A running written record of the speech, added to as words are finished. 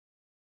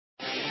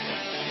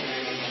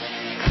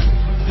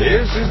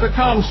This is the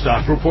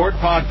Comstock Report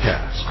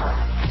podcast.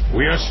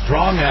 We are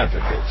strong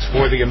advocates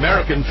for the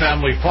American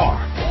family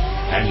farm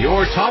and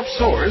your top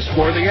source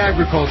for the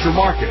agriculture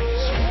markets.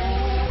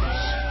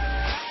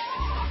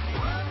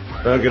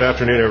 Good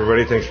afternoon,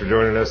 everybody. Thanks for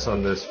joining us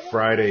on this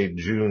Friday,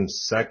 June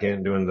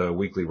 2nd, doing the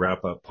weekly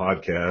wrap-up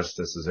podcast.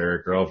 This is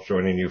Eric Ralph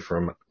joining you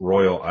from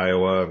Royal,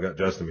 Iowa. I've got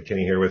Justin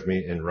McKinney here with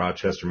me in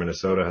Rochester,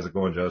 Minnesota. How's it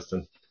going,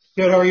 Justin?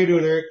 Good. How are you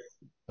doing, Eric?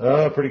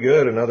 Pretty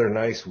good. Another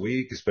nice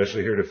week,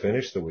 especially here to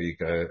finish the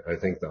week. I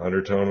think the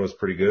undertone was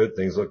pretty good.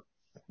 Things look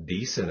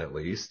decent, at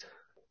least.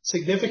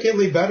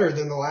 Significantly better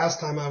than the last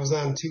time I was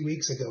on 2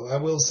 weeks ago. I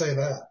will say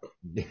that.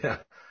 Yeah.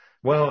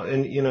 Well,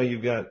 and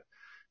you've got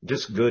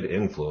just good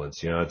influence.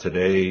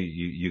 Today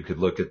you could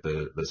look at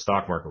the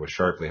stock market was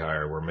sharply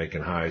higher. We're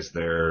making highs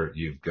there.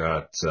 You've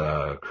got,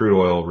 crude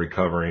oil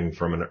recovering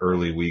from an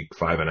early week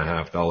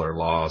 $5.50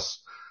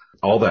 loss.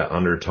 All that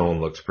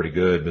undertone looks pretty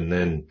good. And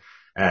then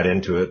add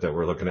into it that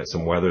we're looking at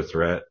some weather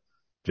threat,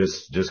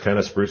 just kind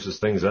of spruces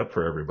things up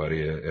for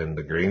everybody. And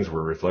the greens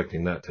were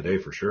reflecting that today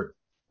for sure.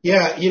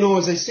 Yeah.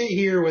 As I sit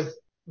here with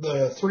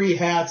the three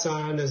hats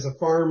on as a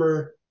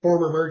farmer,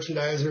 former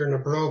merchandiser, and a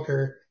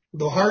broker,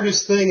 the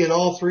hardest thing in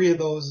all three of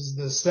those is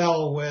to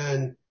sell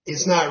when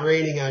it's not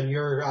raining on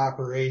your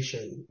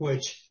operation,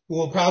 which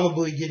we'll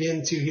probably get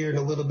into here in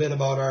a little bit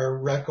about our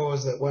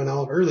recos that went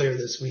out earlier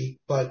this week.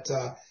 But,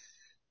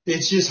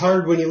 it's just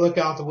hard when you look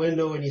out the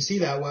window and you see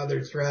that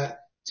weather threat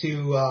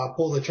to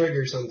pull the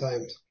trigger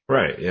sometimes.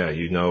 Right. Yeah.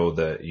 You know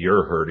that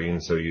you're hurting,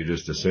 so you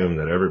just assume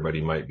that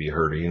everybody might be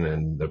hurting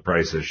and the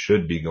prices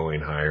should be going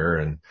higher.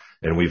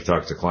 And we've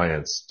talked to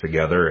clients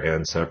together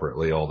and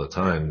separately all the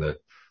time that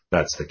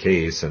that's the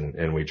case.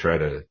 And we try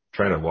to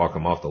walk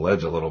them off the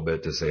ledge a little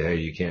bit to say, hey,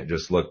 you can't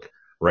just look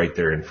right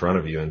there in front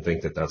of you and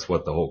think that that's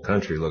what the whole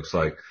country looks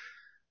like.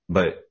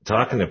 But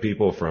talking to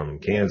people from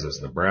Kansas,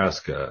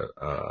 Nebraska,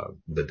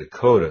 the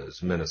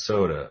Dakotas,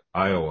 Minnesota,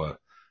 Iowa,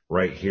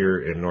 right here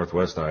in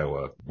Northwest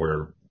Iowa,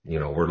 where,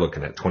 we're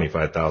looking at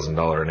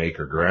 $25,000 an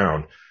acre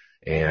ground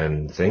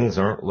and things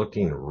aren't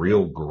looking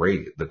real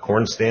great. The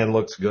corn stand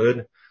looks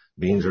good.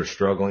 Beans are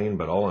struggling,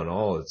 but all in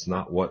all, it's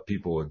not what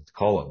people would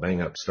call a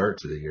bang up start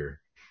to the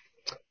year.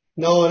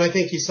 No, and I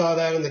think you saw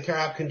that in the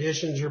crop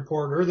conditions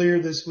report earlier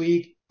this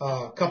week,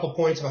 a couple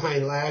points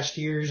behind last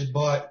year's,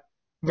 but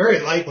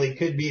very likely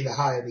could be the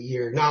high of the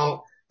year.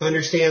 Now,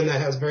 understand that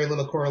has very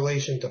little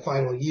correlation to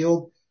final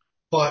yield,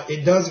 but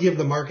it does give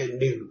the market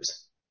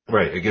news.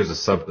 Right. It gives us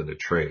something to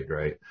trade,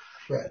 right?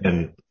 Right.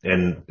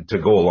 And to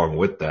go along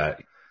with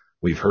that,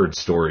 we've heard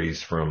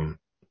stories from,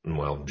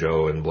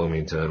 Joe in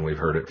Bloomington. We've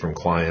heard it from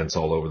clients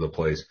all over the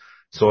place.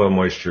 Soil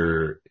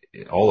moisture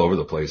all over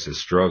the place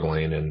is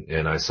struggling.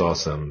 And I saw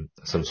some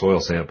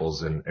soil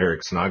samples in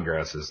Eric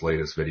Snodgrass's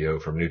latest video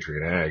from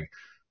Nutrient Ag,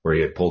 where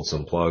he had pulled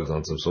some plugs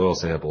on some soil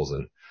samples.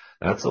 And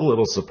that's a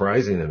little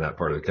surprising in that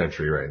part of the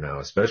country right now,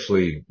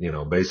 especially,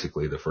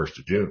 basically the 1st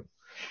of June.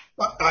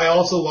 I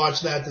also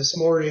watched that this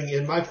morning,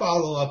 and my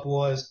follow-up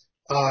was,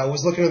 I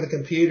was looking at the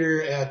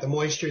computer at the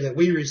moisture that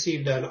we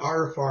received on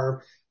our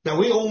farm. Now,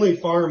 we only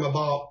farm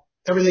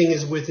everything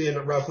is within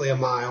roughly a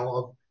mile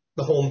of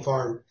the home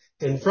farm.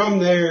 And from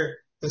there,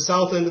 the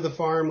south end of the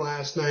farm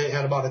last night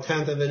had about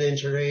 1/10 of an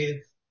inch of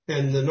rain,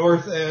 and the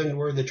north end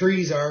where the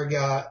trees are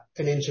got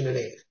 1.1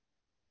 inches.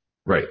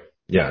 Right.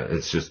 Yeah.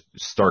 It's just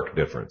stark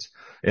difference.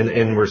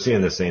 And we're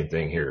seeing the same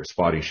thing here.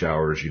 Spotty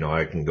showers.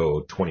 I can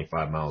go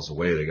 25 miles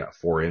away. They got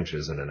 4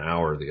 inches in an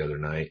hour the other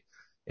night.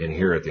 And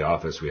here at the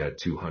office, we had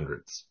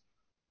 200ths.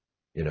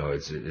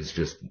 It's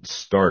just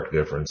stark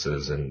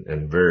differences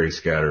and very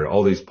scattered.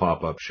 All these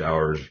pop-up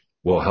showers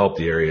will help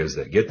the areas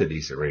that get the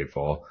decent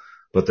rainfall,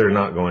 but they're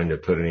not going to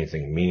put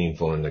anything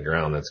meaningful in the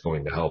ground that's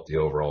going to help the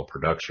overall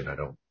production.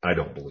 I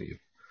don't believe.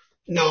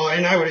 No,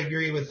 and I would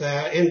agree with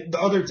that. And the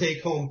other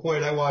take-home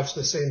point, I watched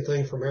the same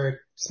thing from Eric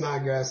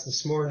Snodgrass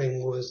this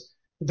morning, was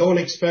don't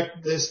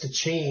expect this to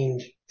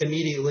change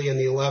immediately in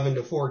the 11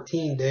 to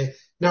 14 day.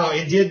 Now,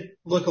 it did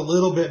look a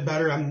little bit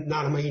better. I'm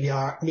not a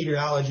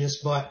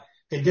meteorologist, but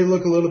it did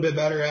look a little bit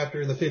better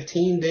after the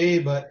 15 day.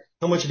 But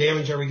how much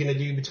damage are we going to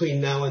do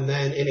between now and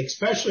then? And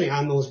especially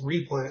on those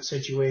replant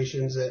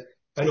situations that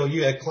I know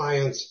you had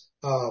clients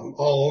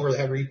all over that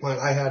had replant.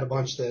 I had a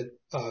bunch that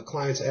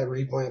clients that had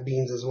replant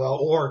beans as well,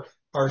 or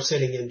are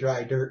sitting in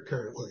dry dirt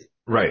currently.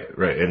 Right.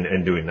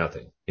 And doing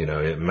nothing.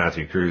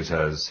 Matthew Cruz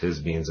has his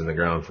beans in the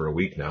ground for a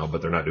week now,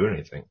 but they're not doing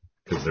anything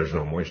because there's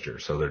no moisture.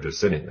 So they're just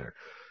sitting there.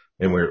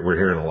 And we're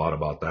hearing a lot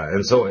about that.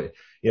 And so,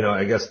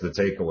 I guess the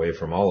takeaway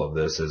from all of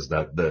this is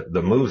that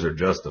the moves are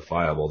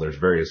justifiable. There's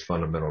various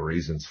fundamental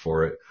reasons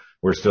for it.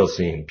 We're still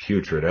seeing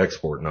putrid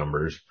export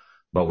numbers,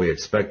 but we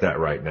expect that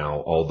right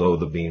now, although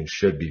the beans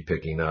should be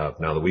picking up.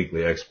 Now, the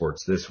weekly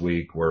exports this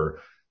week were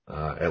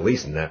at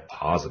least net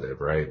positive,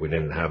 right? We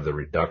didn't have the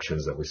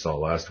reductions that we saw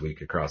last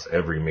week across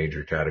every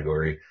major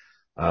category.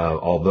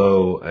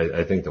 Although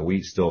I think the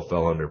wheat still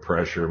fell under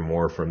pressure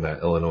more from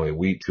that Illinois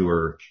wheat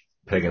tour,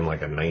 pegging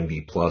like a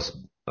 90 plus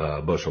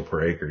bushel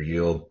per acre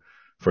yield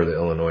for the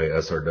Illinois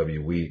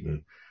SRW wheat.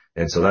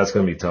 And so that's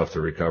going to be tough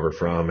to recover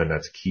from. And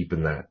that's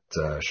keeping that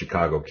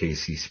Chicago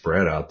KC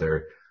spread out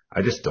there.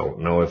 I just don't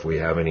know if we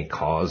have any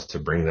cause to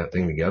bring that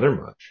thing together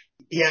much.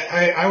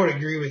 Yeah, I would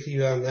agree with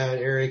you on that,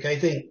 Eric. I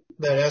think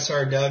that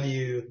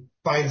SRW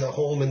finds a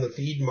home in the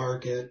feed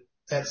market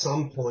at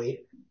some point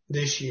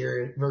this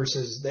year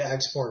versus the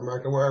export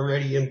market. We're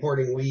already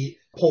importing wheat.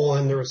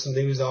 Poland, there was some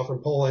news out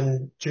from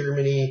Poland,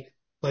 Germany,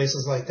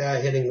 places like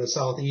that hitting the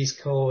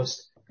southeast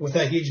coast with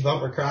that huge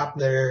bumper crop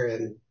there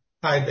and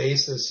high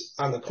basis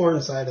on the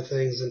corn side of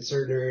things in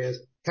certain areas.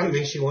 Kind of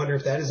makes you wonder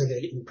if that isn't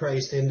getting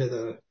priced into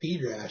the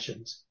feed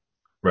rations.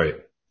 Right.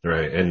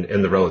 Right.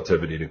 And the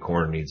relativity to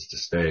corn needs to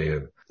stay.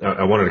 And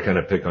I wanted to kind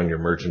of pick on your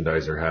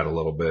merchandiser hat a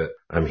little bit.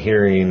 I'm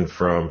hearing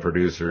from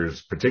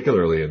producers,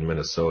 particularly in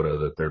Minnesota,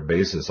 that their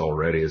basis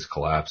already is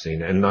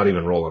collapsing and not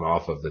even rolling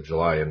off of the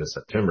July into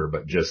September,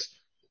 but just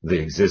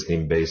the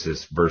existing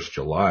basis versus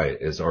July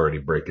is already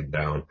breaking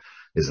down.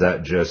 Is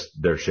that just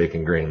they're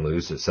shaking grain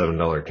loose at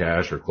 $7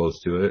 cash or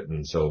close to it?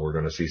 And so we're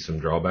going to see some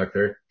drawback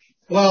there?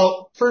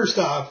 Well, first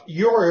off,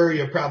 your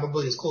area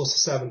probably is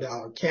close to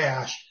 $7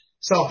 cash.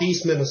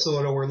 Southeast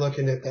Minnesota, we're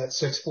looking at that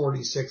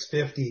 640,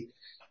 650.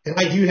 And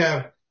I do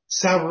have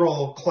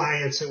several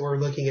clients that were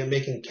looking at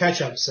making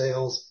catch-up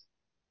sales.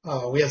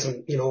 We had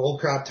some,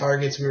 old crop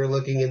targets. We were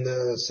looking in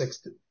the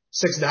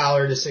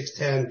 $6 to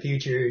 610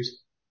 futures,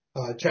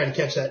 trying to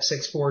catch that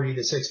 640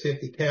 to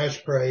 650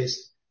 cash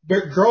price.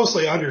 They're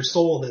grossly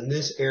undersold in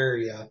this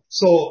area.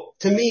 So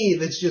to me,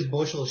 that's just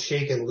bushels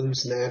shaken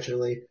loose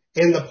naturally.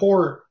 And the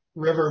poor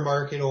river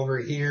market over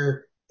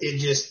here,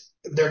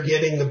 they're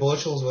getting the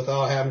bushels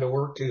without having to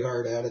work too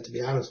hard at it, to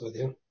be honest with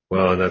you.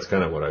 Well, and that's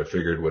kind of what I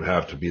figured would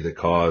have to be the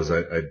cause.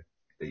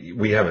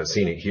 We haven't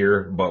seen it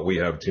here, but we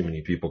have too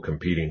many people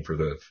competing for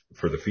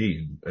the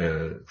feed,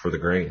 for the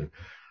grain.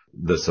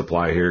 The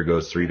supply here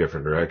goes three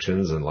different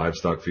directions, and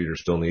livestock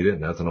feeders still need it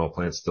and ethanol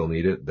plants still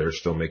need it. They're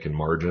still making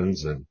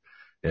margins.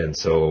 And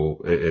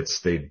so it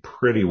stayed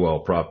pretty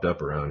well propped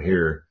up around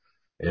here.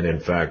 And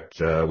in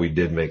fact, we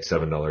did make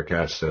 $7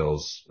 cash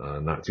sales,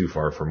 not too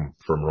far from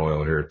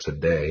Royal here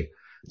today.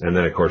 And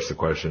then of course the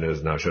question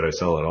is now, should I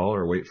sell it all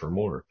or wait for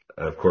more?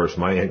 Of course,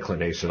 my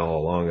inclination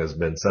all along has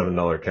been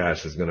 $7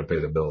 cash is going to pay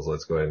the bills.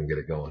 Let's go ahead and get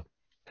it going.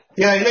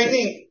 Yeah. And I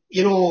think,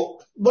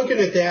 looking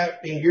at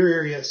that in your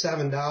area at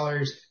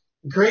 $7,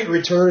 great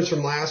returns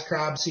from last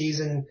crop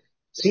season.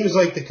 Seems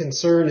like the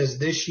concern is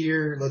this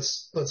year.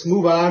 Let's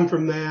move on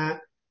from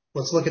that.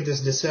 Let's look at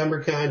this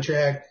December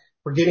contract.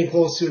 We're getting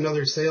close to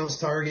another sales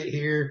target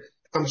here.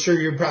 I'm sure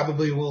you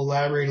probably will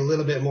elaborate a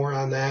little bit more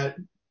on that,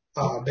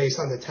 based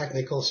on the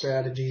technical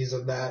strategies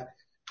of that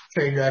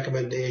trade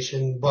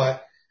recommendation.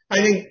 But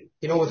I think,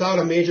 without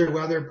a major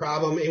weather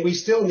problem, and we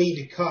still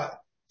need to cut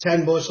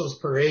 10 bushels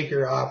per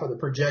acre off of the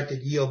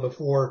projected yield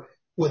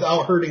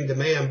without hurting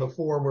demand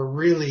before we're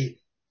really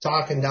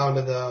talking down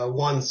to the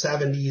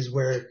 170s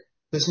where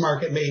this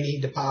market may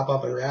need to pop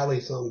up and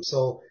rally some.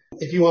 So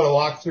if you want to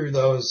walk through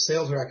those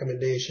sales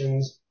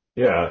recommendations.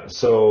 Yeah.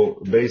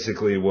 So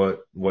basically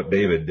what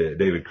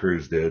David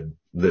Cruz did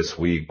this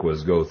week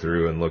was go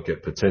through and look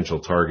at potential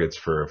targets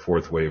for a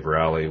fourth wave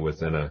rally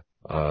within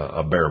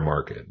a bear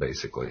market,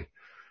 basically.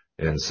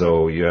 And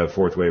so you have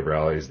fourth wave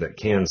rallies that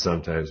can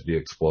sometimes be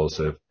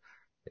explosive.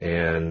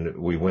 And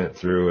we went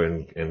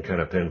through and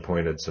kind of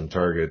pinpointed some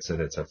targets, and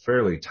it's a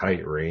fairly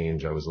tight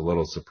range. I was a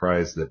little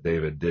surprised that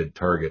David did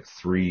target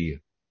three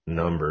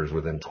numbers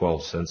within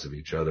 12 cents of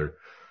each other,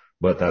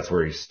 but that's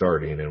where he's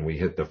starting. And we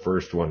hit the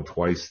first one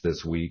twice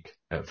this week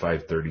at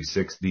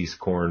 536 Dece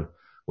corn.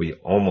 We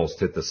almost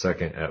hit the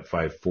second at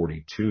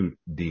 542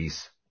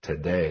 Dece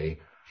today.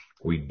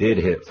 We did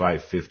hit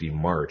 550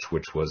 March,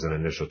 which was an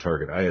initial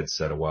target I had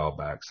set a while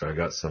back. So I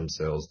got some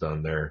sales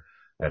done there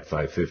at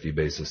 550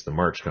 basis the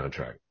March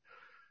contract.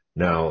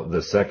 Now,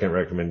 the second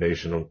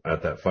recommendation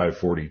at that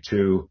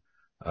 542,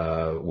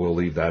 we'll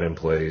leave that in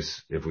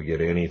place. If we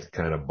get any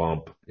kind of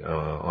bump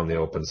on the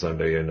open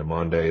Sunday into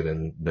Monday,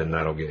 then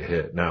that'll get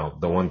hit. Now,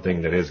 the one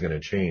thing that is going to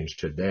change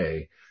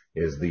today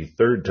is the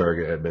third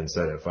target had been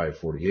set at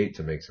 548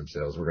 to make some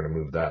sales. We're going to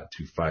move that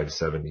to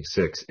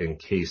 576 in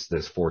case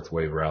this fourth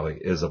wave rally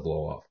is a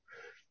blow off.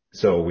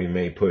 So we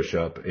may push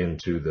up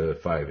into the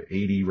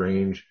 580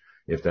 range.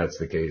 If that's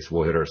the case,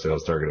 we'll hit our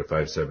sales target at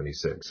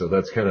 576. So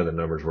that's kind of the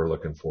numbers we're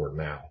looking for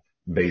now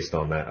based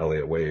on that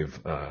Elliott wave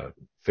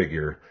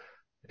figure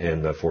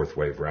and the fourth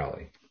wave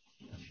rally.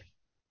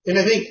 And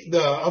I think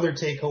the other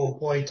take home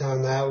point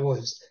on that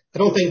was I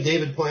don't think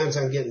David plans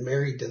on getting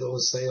married to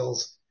those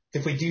sales.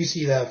 If we do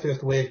see that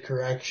fifth wave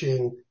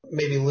correction,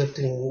 maybe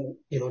lifting,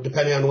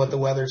 depending on what the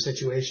weather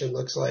situation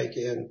looks like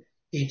in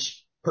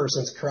each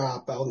person's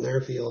crop out in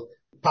their field,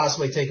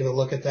 possibly taking a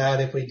look at that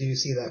if we do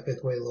see that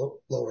fifth wave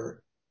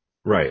lower.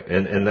 Right.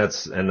 And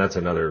that's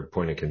another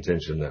point of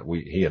contention that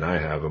he and I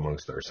have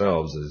amongst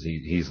ourselves is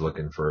he's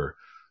looking for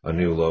a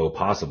new low,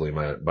 possibly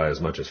by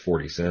as much as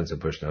 40 cents and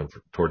push down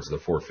towards the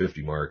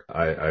 450 mark.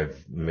 I've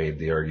made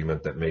the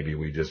argument that maybe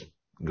we just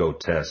go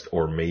test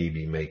or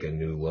maybe make a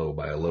new low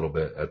by a little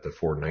bit at the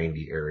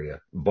 490 area.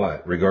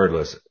 But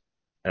regardless,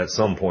 at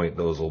some point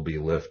those will be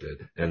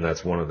lifted. And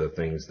that's one of the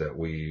things that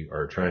we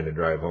are trying to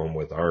drive home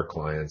with our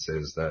clients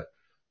is that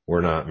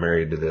we're not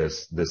married to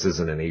this. This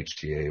isn't an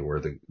HTA where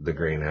the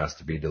grain has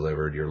to be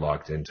delivered. You're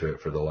locked into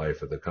it for the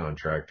life of the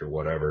contract or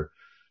whatever.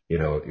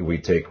 We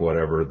take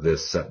whatever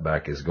this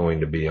setback is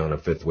going to be on a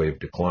fifth wave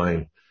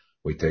decline.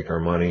 We take our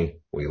money,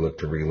 we look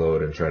to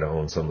reload and try to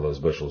own some of those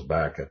bushels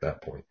back at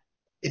that point.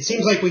 It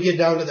seems like we get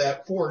down to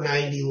that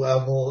 490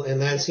 level,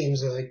 and that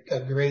seems like a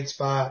great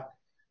spot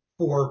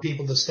for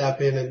people to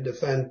step in and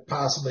defend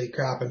possibly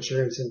crop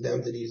insurance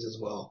indemnities as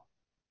well.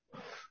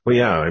 Well,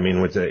 yeah, I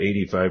mean, with the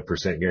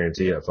 85%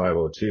 guarantee at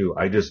 502,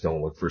 I just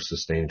don't look for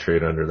sustained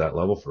trade under that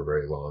level for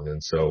very long.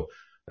 And so,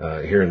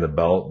 here in the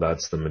belt,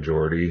 that's the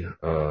majority,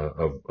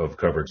 of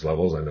coverage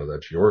levels. I know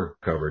that's your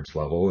coverage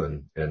level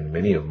and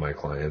many of my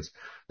clients.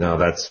 Now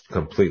that's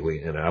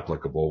completely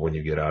inapplicable when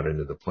you get out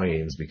into the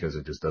plains because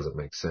it just doesn't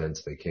make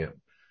sense. They can't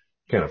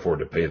afford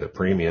to pay the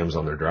premiums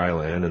on their dry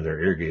land, and their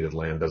irrigated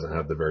land doesn't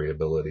have the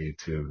variability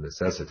to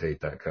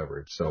necessitate that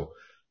coverage. So,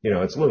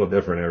 it's a little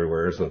different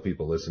everywhere. So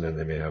people listening,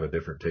 they may have a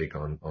different take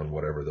on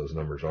whatever those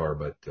numbers are,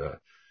 but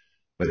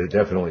it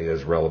definitely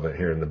is relevant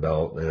here in the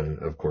belt. And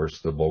of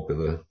course, the bulk of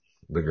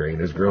the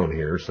grain is grown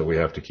here. So we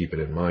have to keep it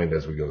in mind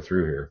as we go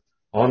through here.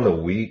 On the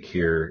week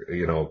here,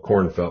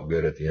 corn felt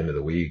good at the end of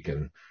the week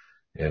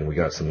and we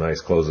got some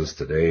nice closes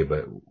today,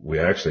 but we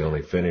actually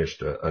only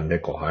finished a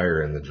nickel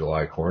higher in the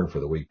July corn for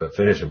the week, but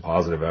finishing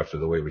positive after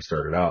the way we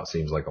started out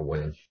seems like a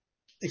win.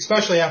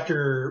 Especially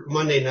after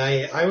Monday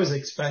night, I was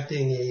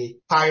expecting a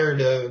higher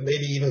to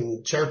maybe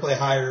even sharply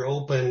higher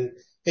open,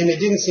 and it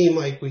didn't seem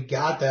like we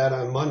got that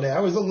on Monday. I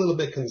was a little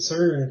bit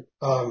concerned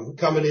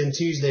coming in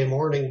Tuesday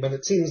morning, but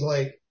it seems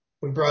like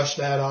we brushed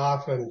that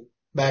off and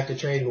back to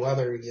trading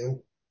weather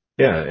again.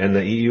 Yeah, and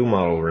the EU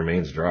model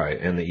remains dry,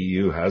 and the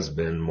EU has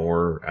been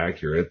more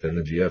accurate than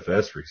the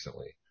GFS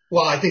recently.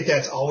 Well, I think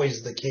that's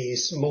always the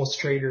case. Most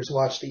traders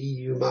watch the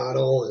EU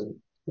model and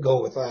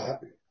go with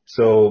that.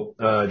 So,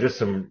 just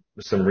some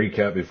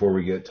recap before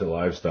we get to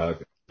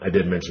livestock. I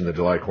did mention the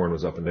July corn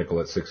was up a nickel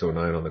at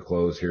 609 on the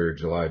close here.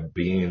 July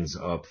beans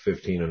up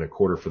 15 and a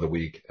quarter for the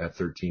week at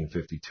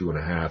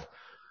 1352.5.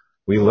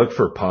 We look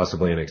for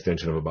possibly an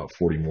extension of about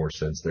 40 more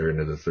cents there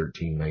into the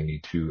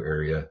 1392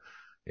 area.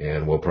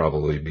 And we'll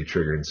probably be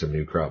triggering some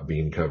new crop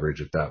bean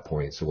coverage at that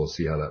point. So we'll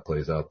see how that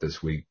plays out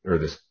this week or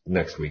this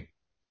next week.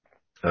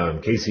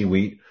 KC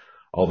wheat,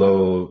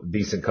 although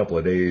decent couple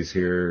of days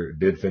here,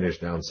 did finish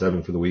down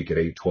 7 for the week at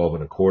 812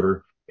 and a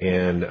quarter.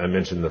 And I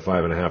mentioned the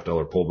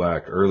 $5.50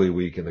 pullback early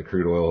week in the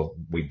crude oil.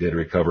 We did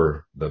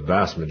recover the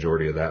vast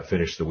majority of that,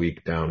 finished the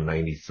week down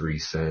 93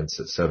 cents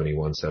at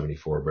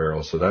 71.74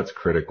 barrels. So that's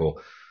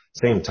critical.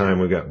 Same time,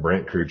 we got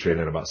Brent crude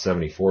trading at about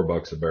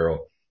 $74 a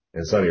barrel.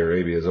 And Saudi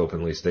Arabia has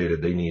openly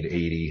stated they need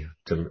 80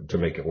 to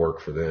make it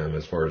work for them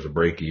as far as a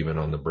break even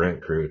on the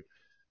Brent crude.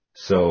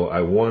 So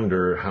I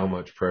wonder how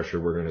much pressure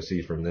we're going to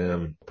see from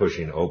them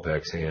pushing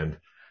OPEC's hand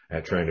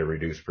at trying to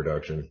reduce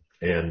production.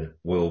 And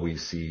will we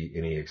see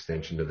any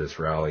extension to this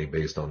rally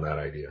based on that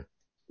idea?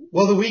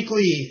 Well, the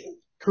weekly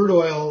crude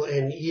oil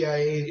and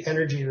EIA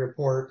energy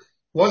report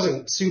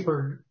wasn't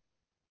super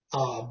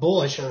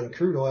bullish on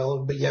crude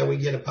oil, but yeah, we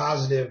get a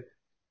positive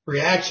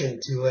reaction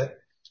to it,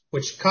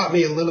 which caught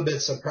me a little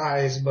bit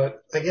surprised,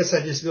 but I guess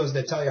that just goes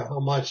to tell you how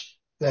much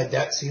that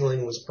debt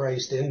ceiling was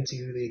priced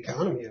into the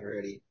economy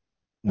already.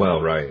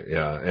 Well, right.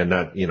 Yeah. And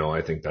that,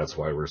 I think that's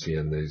why we're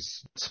seeing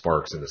these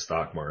sparks in the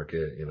stock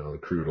market, the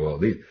crude oil,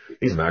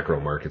 these macro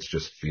markets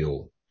just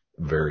feel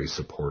very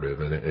supportive,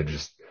 and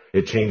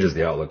it changes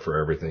the outlook for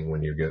everything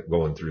when you're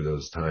going through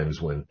those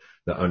times when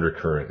the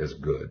undercurrent is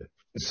good.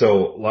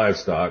 So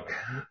livestock,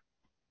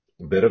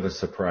 a bit of a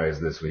surprise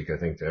this week, I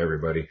think, to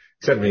everybody,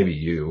 except maybe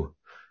you.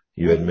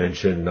 You had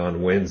mentioned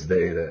on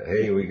Wednesday that,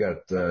 hey, we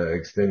got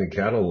extended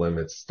cattle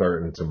limits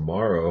starting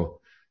tomorrow.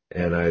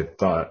 And I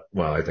thought,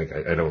 well, I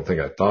don't think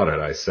I thought it.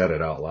 I said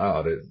it out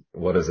loud.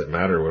 What does it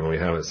matter when we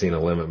haven't seen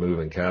a limit move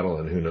in cattle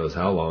in who knows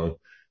how long?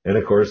 And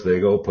of course, they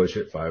go push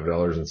it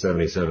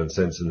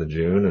 $5.77 in the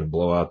June and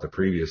blow out the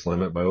previous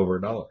limit by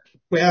over $1.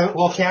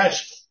 Well,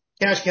 cash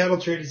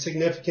cattle traded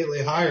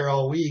significantly higher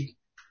all week.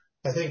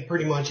 I think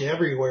pretty much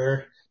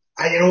everywhere.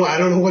 I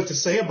don't know what to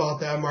say about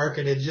that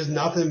market. It's just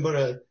nothing but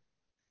a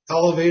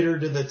elevator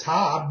to the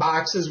top.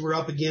 Boxes were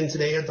up again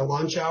today at the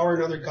lunch hour,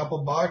 another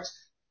couple bucks.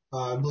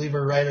 I believe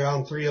we're right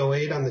around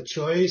 308 on the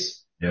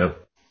choice.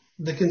 Yep.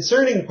 The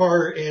concerning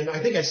part, and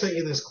I think I sent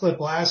you this clip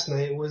last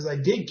night, was I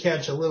did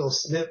catch a little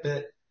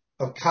snippet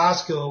of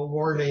Costco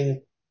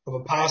warning of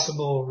a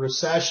possible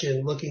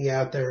recession looking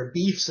at their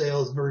beef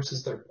sales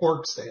versus their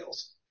pork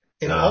sales.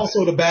 And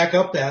also to back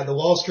up that, the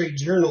Wall Street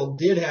Journal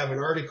did have an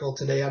article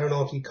today. I don't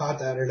know if you caught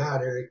that or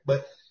not, Eric,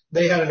 but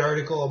they had an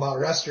article about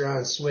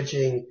restaurants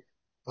switching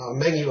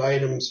menu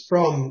items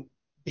from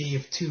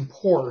beef to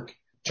pork,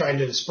 trying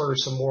to spur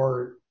some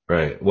more.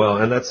 Right. Well,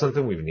 and that's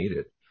something we've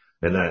needed.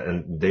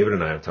 And David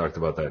and I have talked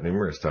about that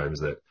numerous times,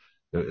 that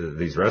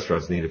these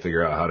restaurants need to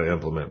figure out how to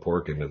implement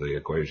pork into the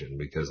equation,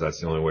 because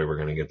that's the only way we're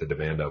going to get the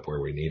demand up where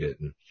we need it.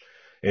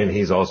 And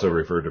he's also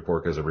referred to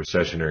pork as a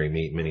recessionary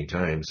meat many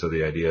times. So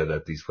the idea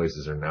that these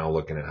places are now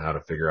looking at how to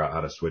figure out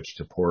how to switch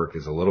to pork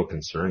is a little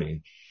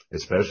concerning,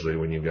 especially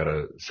when you've got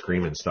a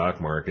screaming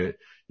stock market.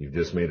 You've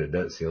just made a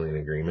debt ceiling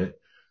agreement,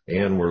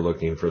 and we're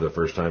looking for the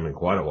first time in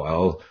quite a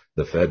while,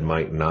 the Fed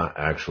might not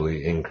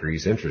actually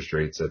increase interest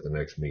rates at the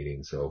next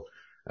meeting. So,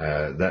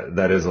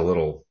 that is a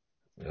little,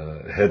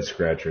 head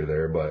scratcher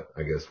there, but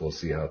I guess we'll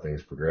see how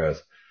things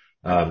progress.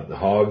 The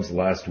hogs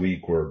last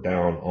week were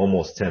down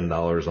almost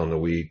 $10 on the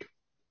week.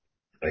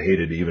 I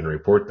hated to even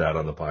report that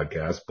on the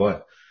podcast,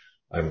 but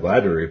I'm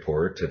glad to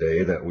report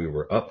today that we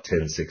were up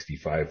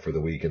 10.65 for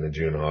the week in the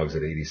June hogs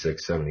at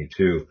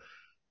 86.72.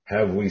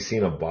 Have we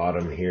seen a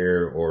bottom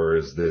here, or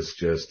is this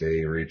just a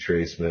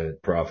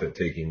retracement profit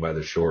taking by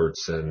the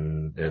shorts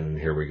and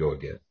here we go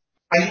again?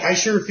 I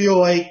sure feel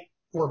like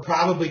we're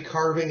probably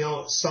carving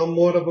out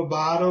somewhat of a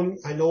bottom.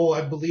 I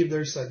believe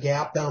there's a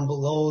gap down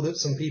below that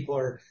some people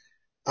are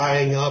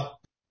eyeing up.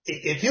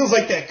 It feels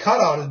like that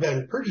cutout has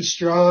been pretty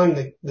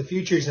strong. The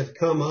futures have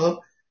come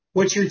up.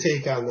 What's your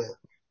take on that?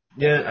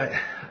 Yeah,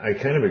 I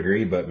kind of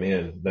agree, but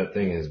man, that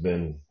thing has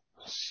been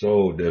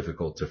so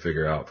difficult to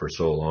figure out for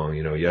so long.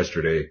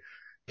 Yesterday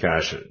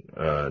cash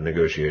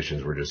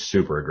negotiations were just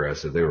super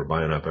aggressive. They were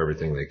buying up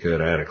everything they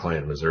could. I had a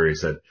client in Missouri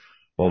said,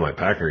 well, my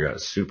packer got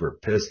super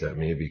pissed at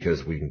me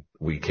because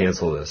we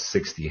canceled a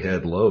 60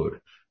 head load,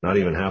 not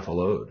even half a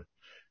load.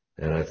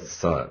 And I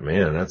thought,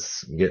 man,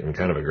 that's getting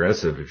kind of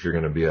aggressive if you're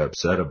going to be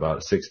upset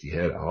about 60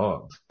 head of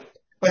hogs.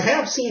 I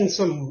have seen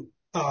some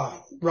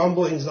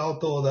rumblings out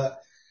though that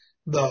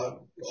the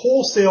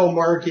wholesale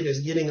market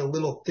is getting a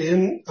little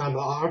thin on the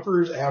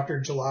offers after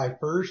July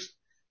 1st,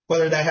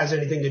 whether that has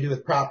anything to do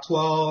with Prop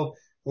 12,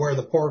 where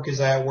the pork is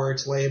at, where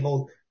it's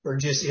labeled, or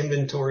just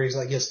inventories.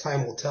 I guess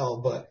time will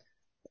tell, but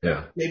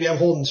yeah, maybe I'm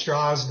holding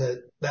straws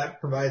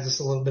that provides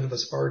us a little bit of a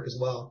spark as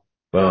well.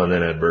 Well, and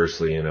then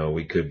adversely,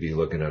 we could be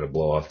looking at a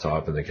blow off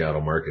top in the cattle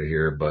market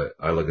here, but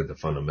I look at the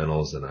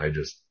fundamentals and I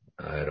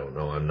don't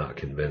know. I'm not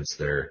convinced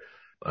there.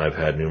 I've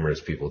had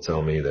numerous people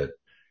tell me that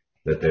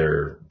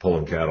they're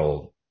pulling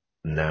cattle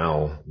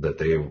now that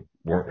they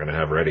weren't going to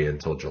have ready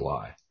until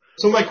July.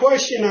 So my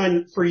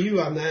question for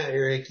you on that,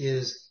 Eric,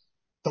 is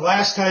the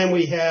last time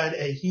we had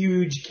a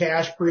huge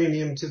cash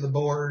premium to the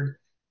board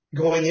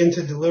going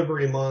into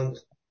delivery month,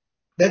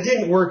 that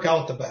didn't work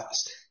out the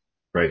best.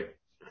 Right.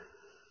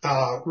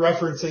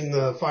 Referencing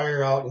the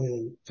fire out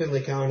in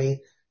Findlay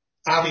County.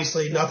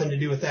 Obviously nothing to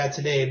do with that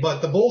today,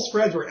 but the bull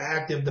spreads were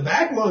active. The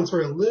back months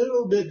were a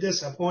little bit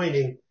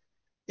disappointing,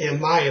 in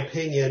my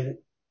opinion.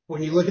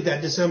 When you look at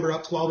that December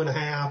up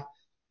 12.5,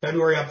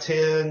 February up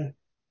 10,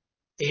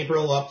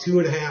 April up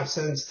 2.5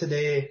 cents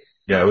today.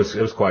 Yeah, it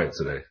was quiet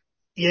today.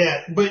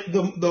 Yeah, but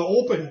the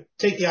open,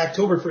 take the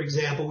October, for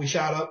example, we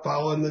shot up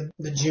following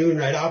the June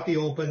right off the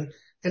open,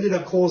 ended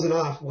up closing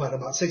off,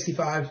 about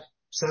 65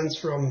 cents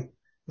from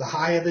the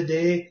high of the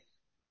day.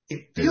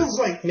 It feels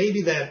like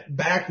maybe that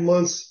back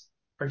months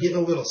are getting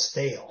a little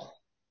stale.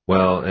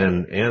 Well,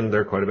 and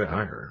they're quite a bit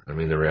higher. I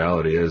mean, the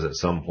reality is at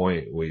some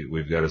point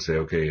we've got to say,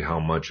 okay, how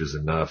much is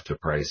enough to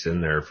price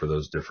in there for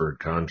those deferred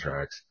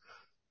contracts?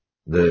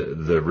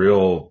 The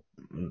real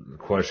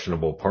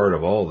questionable part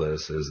of all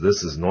this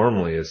is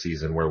normally a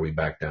season where we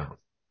back down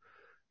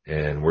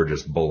and we're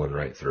just bulling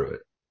right through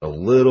it. A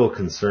little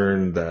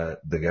concerned that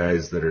the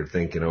guys that are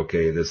thinking,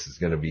 okay, this is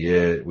going to be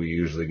it. We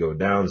usually go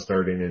down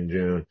starting in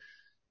June.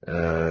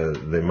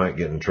 They might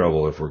get in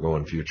trouble if we're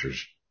going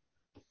futures.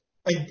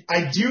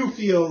 I do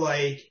feel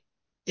like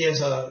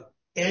as a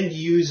end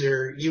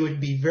user, you would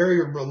be very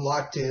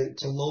reluctant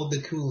to load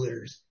the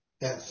coolers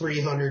at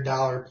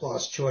 $300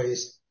 plus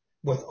choice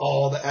with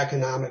all the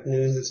economic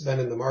news that's been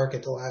in the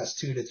market the last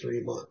 2 to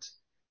 3 months.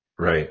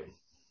 Right.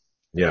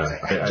 Yeah.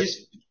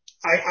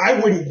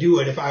 I wouldn't do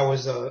it if I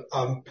was a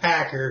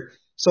packer.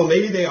 So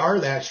maybe they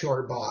are that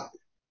short bought.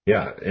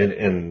 Yeah.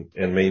 And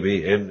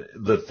maybe, and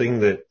the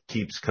thing that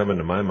keeps coming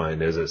to my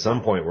mind is at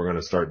some point we're going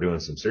to start doing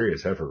some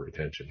serious heifer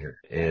retention here.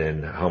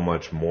 And how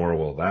much more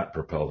will that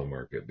propel the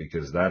market?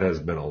 Because that has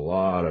been a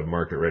lot of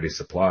market ready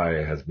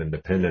supply has been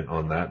dependent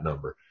on that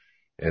number.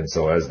 And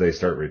so as they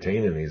start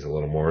retaining these a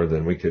little more,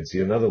 then we could see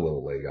another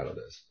little leg out of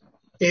this.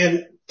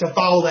 And to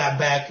follow that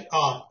back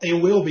up,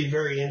 it will be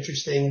very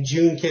interesting.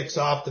 June kicks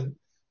off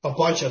a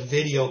bunch of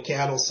video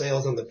cattle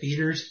sales on the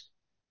feeders.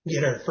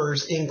 Get our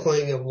first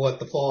inkling of what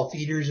the fall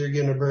feeders are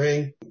going to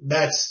bring.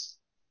 That's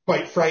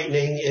quite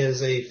frightening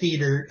as a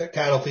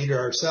cattle feeder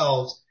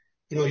ourselves.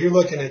 You're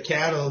looking at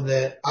cattle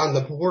that on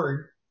the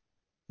board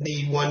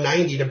need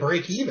 190 to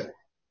break even.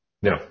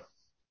 Yeah.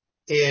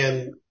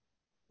 And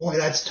boy,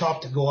 that's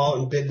tough to go out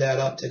and bid that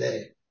up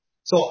today.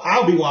 So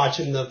I'll be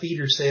watching the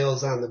feeder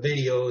sales on the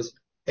videos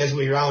as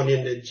we round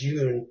into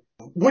June.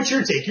 What's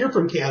your take? You're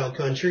from cattle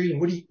country.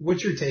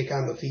 What's your take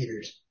on the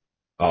feeders?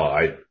 Oh,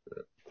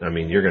 I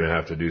mean, you're going to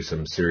have to do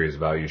some serious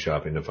value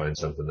shopping to find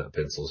something that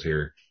pencils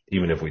here,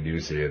 even if we do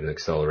see an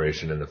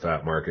acceleration in the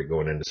fat market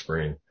going into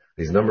spring.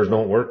 These numbers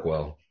don't work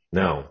well.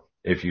 Now,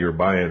 if you're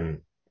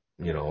buying,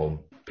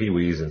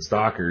 peewees and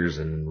stockers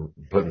and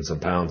putting some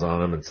pounds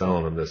on them and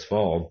selling them this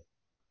fall,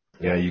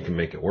 yeah, you can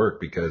make it work,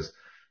 because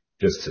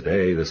just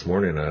today, this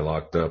morning, I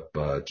locked up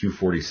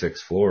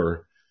 246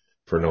 floor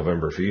for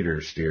November feeder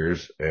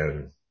steers,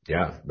 and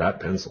yeah, that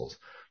pencils.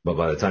 But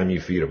by the time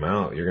you feed them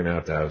out, you're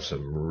going to have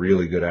some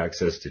really good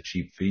access to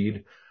cheap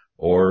feed,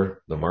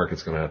 or the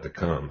market's going to have to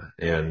come.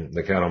 And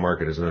the cattle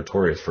market is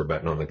notorious for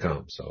betting on the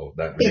come. So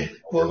that may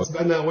well, it's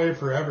been that way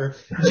forever.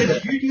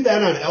 Did you do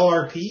that on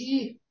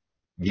LRP?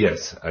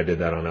 Yes, I did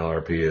that on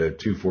LRP, a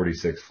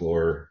 246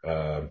 floor.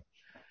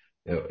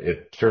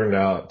 It turned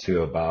out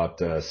to about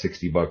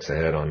 $60 a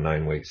head on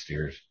 9-weight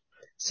steers.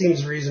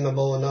 Seems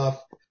reasonable enough.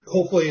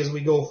 Hopefully, as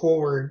we go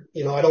forward,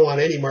 I don't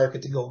want any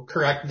market to go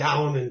correct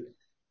down and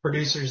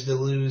producers to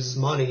lose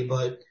money,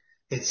 but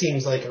it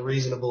seems like a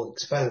reasonable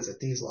expense at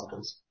these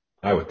levels.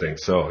 I would think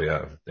so,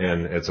 yeah.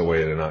 And it's a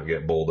way to not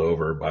get bowled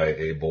over by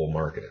a bull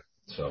market.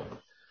 So,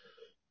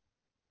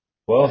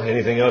 well,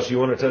 anything else you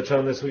want to touch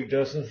on this week,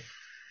 Justin?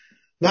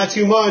 Not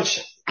too much.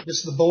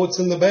 Just the boats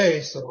in the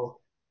bay, so.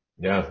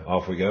 Yeah,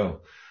 off we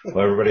go.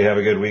 Well, everybody have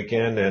a good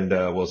weekend, and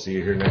we'll see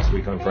you here next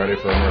week on Friday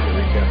for our market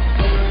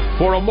recap.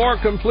 For a more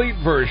complete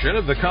version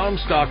of the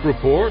Comstock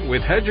Report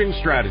with hedging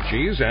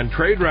strategies and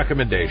trade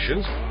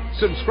recommendations,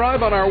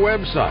 subscribe on our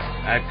website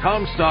at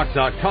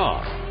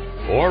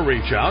Comstock.com or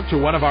reach out to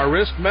one of our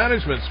risk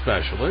management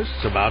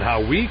specialists about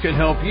how we can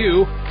help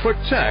you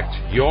protect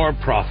your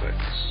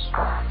profits.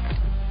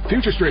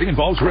 Futures trading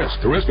involves risk.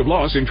 The risk of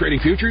loss in trading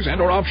futures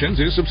and/or options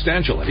is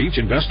substantial, and each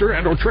investor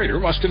and/or trader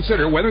must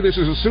consider whether this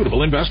is a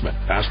suitable investment.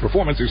 Past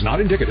performance is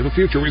not indicative of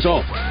future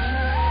results.